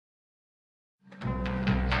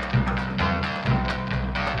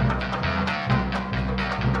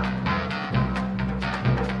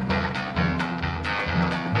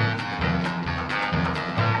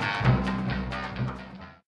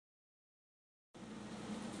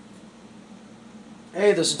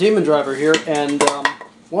Hey, this is Demondriver here, and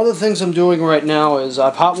one of the things I'm doing right now is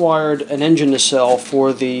I've hot-wired an engine nacelle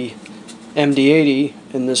for the MD-80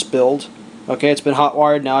 in this build. Okay, it's been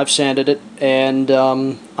hot-wired now, I've sanded it, and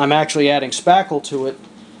I'm actually adding spackle to it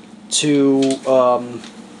to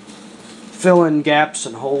fill in gaps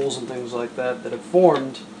and holes and things like that that have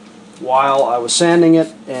formed while I was sanding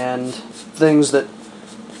it, and things that,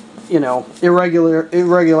 you know,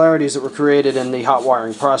 irregularities that were created in the hot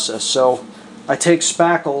wiring process. So I take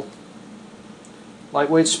spackle,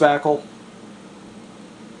 lightweight spackle,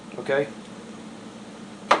 okay,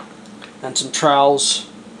 and some trowels,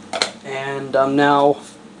 and I'm now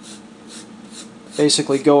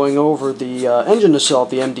basically going over the engine nacelle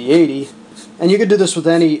of the MD-80, and you could do this with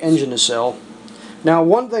any engine nacelle. Now,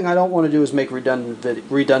 one thing I don't want to do is make redundant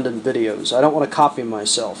videos. I don't want to copy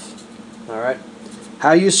myself. Alright?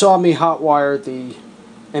 How you saw me hotwire the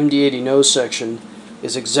MD-80 nose section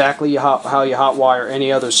is exactly how you hotwire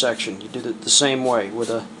any other section. You do it the same way with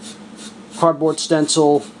a cardboard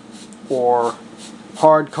stencil or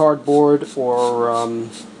hard cardboard or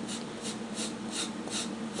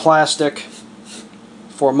plastic,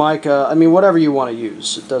 Formica. I mean, whatever you want to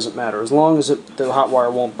use. It doesn't matter as long as the hot wire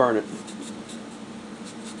won't burn it.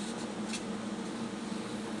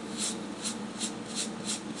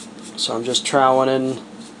 So I'm just troweling in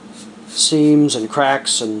seams and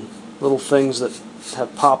cracks and little things that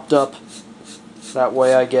have popped up. That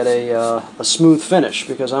way I get a smooth finish,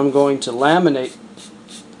 because I'm going to laminate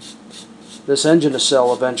this engine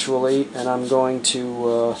nacelle eventually, and I'm going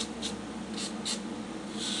to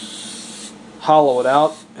hollow it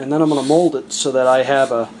out, and then I'm going to mold it so that I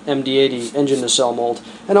have a MD-80 engine nacelle mold.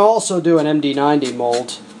 And I'll also do an MD-90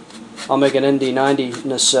 mold. I'll make an MD-90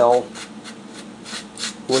 nacelle,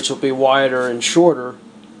 which will be wider and shorter.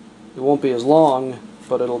 It won't be as long,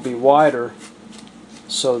 but it'll be wider,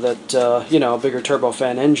 so that you know, a bigger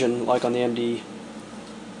turbofan engine like on the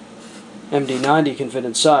MD-90 can fit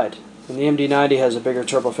inside. And the MD-90 has a bigger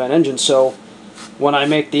turbofan engine, so when I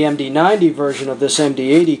make the MD-90 version of this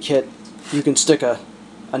MD-80 kit, you can stick a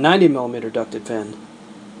 90mm ducted fan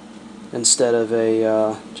instead of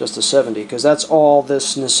just a 70, because that's all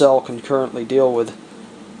this nacelle can currently deal with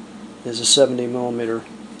is a 70mm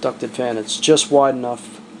ducted fan. It's just wide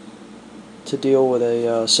enough to deal with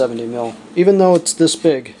a 70mm. Even though it's this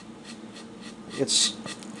big, it's,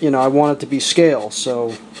 you know, I want it to be scale,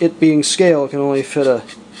 so it being scale, it can only fit a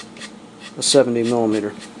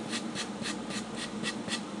 70mm.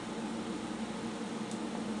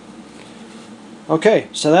 Okay,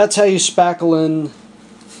 so that's how you spackle in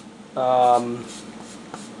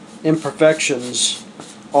imperfections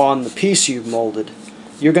on the piece you've molded.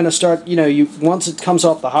 You're going to start, you know, once it comes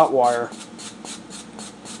off the hot wire,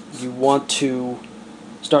 you want to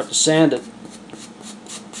start to sand it.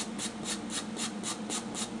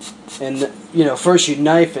 And, you know, first you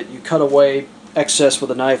knife it, you cut away excess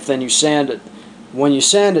with a knife, then you sand it. When you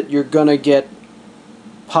sand it, you're going to get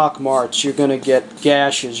pock marks, you're going to get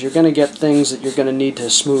gashes, you're going to get things that you're going to need to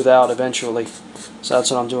smooth out eventually. So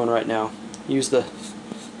that's what I'm doing right now. Use the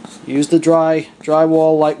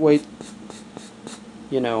drywall lightweight,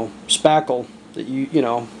 you know, spackle that you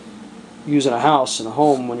know, use in a house, in a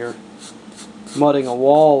home, when you're mudding a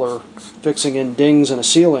wall or fixing in dings in a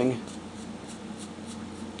ceiling.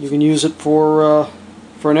 You can use it for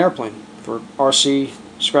an airplane, for RC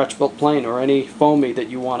scratch-built plane, or any foamy that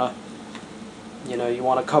you wanna, you know, you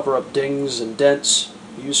wanna cover up dings and dents.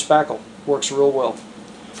 Use spackle. Works real well.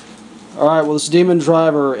 All right. Well, this is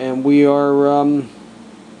Demondriver, and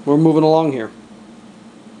we're moving along here.